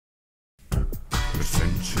The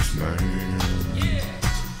Census Man.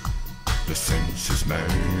 The Census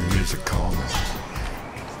Man is a caller.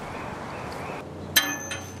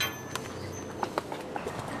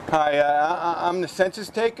 Hi, I'm the census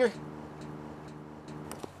taker.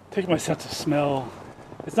 Take my sense of smell.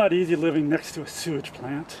 It's not easy living next to a sewage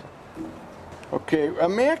plant. Okay,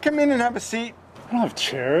 may I come in and have a seat? I don't have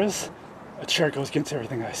chairs. A chair goes against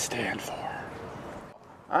everything I stand for.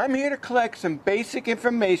 I'm here to collect some basic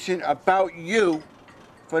information about you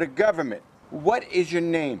for the government. What is your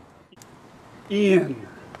name? Ian.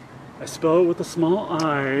 I spell it with a small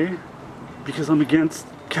I because I'm against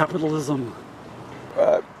capitalism.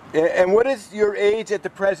 And what is your age at the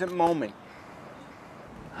present moment?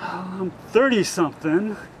 I'm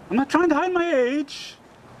 30-something. I'm not trying to hide my age.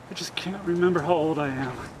 I just can't remember how old I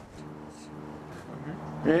am.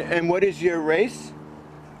 And what is your race?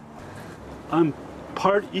 I'm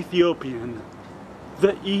part Ethiopian.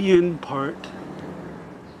 The Ian part.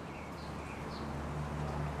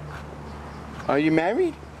 Are you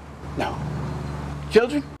married? No.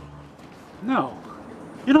 Children? No.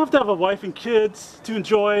 You don't have to have a wife and kids to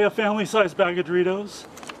enjoy a family-sized bag of Doritos.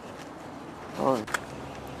 All right.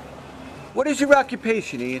 What is your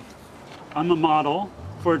occupation, Ian? I'm a model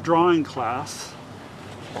for a drawing class.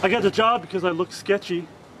 I got the job because I look sketchy.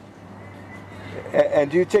 And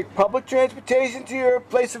do you take public transportation to your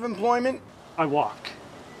place of employment? I walk.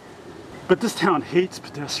 But this town hates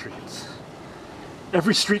pedestrians.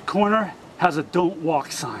 Every street corner has a don't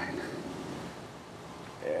walk sign.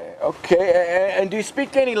 Okay, and do you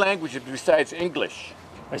speak any languages besides English?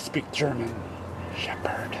 I speak German,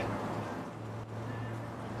 shepherd.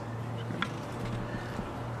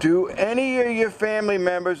 Do any of your family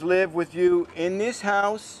members live with you in this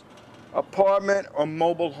house, apartment, or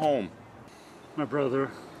mobile home? My brother,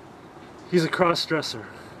 he's a cross-dresser.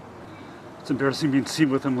 It's embarrassing being seen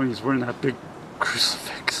with him when he's wearing that big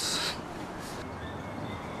crucifix.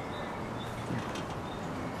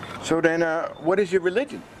 So then, what is your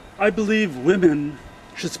religion? I believe women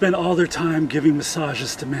should spend all their time giving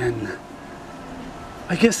massages to men.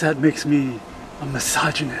 I guess that makes me a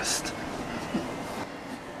misogynist.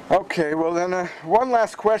 Okay, well then, one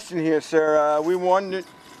last question here, sir. We wondered...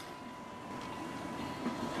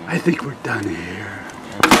 I think we're done here.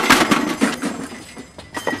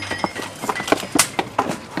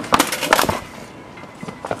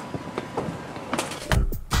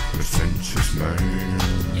 The Census Man.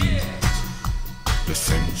 The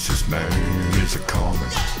Census Man